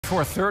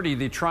4:30,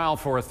 the trial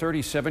for a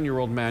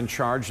 37-year-old man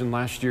charged in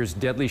last year's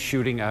deadly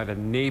shooting at a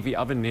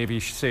Navy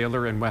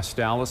sailor in West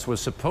Allis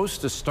was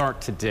supposed to start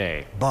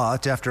today.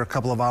 But after a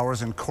couple of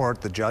hours in court,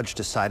 the judge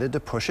decided to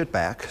push it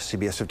back.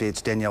 CBS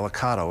 58's Danielle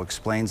Accato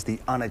explains the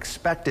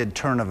unexpected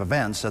turn of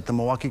events at the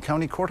Milwaukee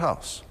County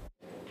Courthouse.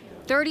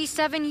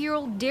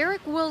 37-year-old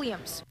Derek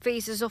Williams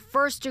faces a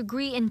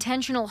first-degree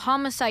intentional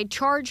homicide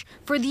charge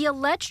for the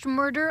alleged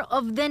murder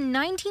of then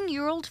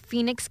 19-year-old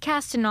Phoenix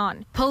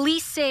Castanon.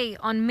 Police say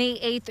on May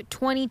 8,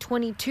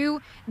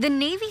 2022, the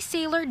Navy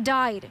sailor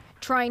died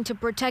trying to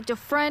protect a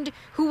friend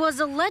who was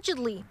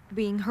allegedly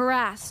being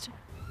harassed.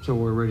 So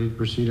we're ready to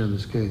proceed on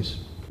this case.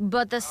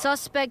 But the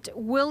suspect,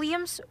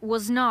 Williams,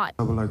 was not.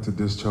 I would like to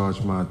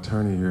discharge my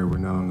attorney here. We're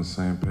not on the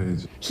same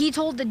page. He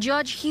told the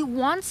judge he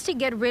wants to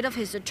get rid of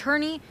his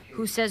attorney,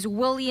 who says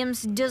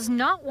Williams does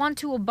not want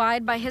to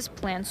abide by his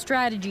planned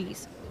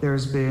strategies.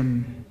 There's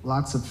been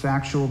lots of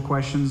factual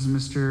questions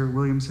Mr.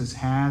 Williams has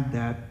had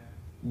that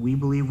we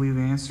believe we've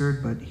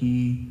answered, but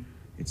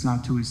it's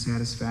not to his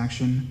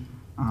satisfaction.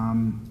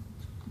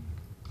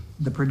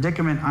 The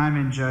predicament I'm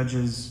in, Judge,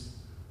 is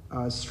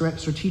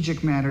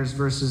strategic matters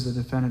versus the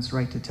defendant's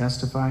right to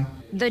testify.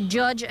 The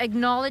judge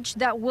acknowledged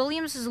that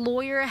Williams'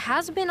 lawyer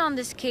has been on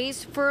this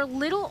case for a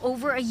little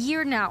over a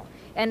year now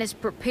and is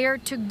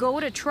prepared to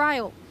go to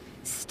trial.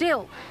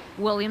 Still,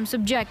 Williams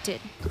objected.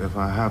 If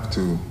I have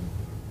to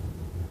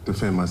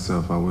defend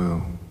myself, I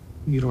will.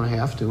 You don't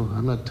have to.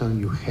 I'm not telling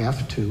you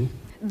have to.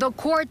 The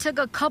court took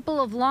a couple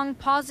of long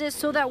pauses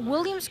so that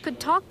Williams could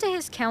talk to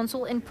his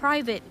counsel in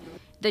private.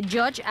 The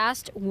judge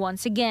asked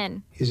once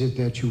again. Is it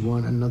that you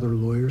want another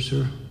lawyer,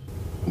 sir?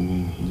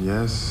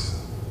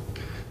 Yes.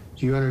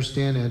 Do you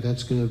understand that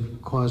that's going to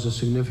cause a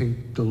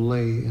significant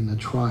delay in the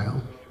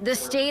trial? The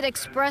state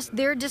expressed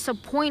their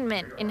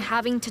disappointment in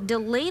having to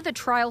delay the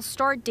trial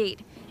start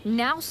date,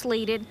 now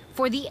slated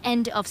for the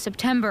end of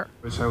September.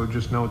 I would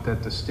just note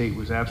that the state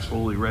was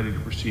absolutely ready to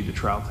proceed to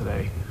trial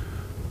today.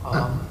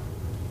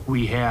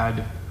 We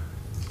had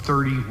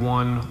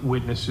 31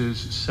 witnesses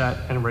set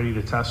and ready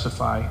to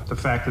testify. The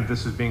fact that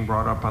this is being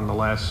brought up on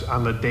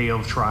the day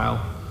of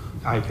trial,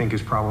 I think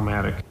is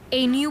problematic.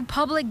 A new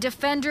public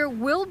defender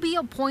will be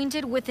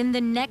appointed within the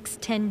next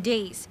 10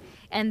 days,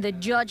 and the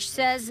judge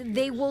says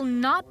they will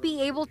not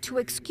be able to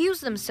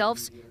excuse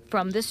themselves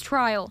from this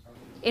trial.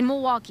 In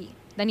Milwaukee,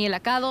 Danielle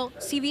Accato,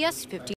 CBS 50.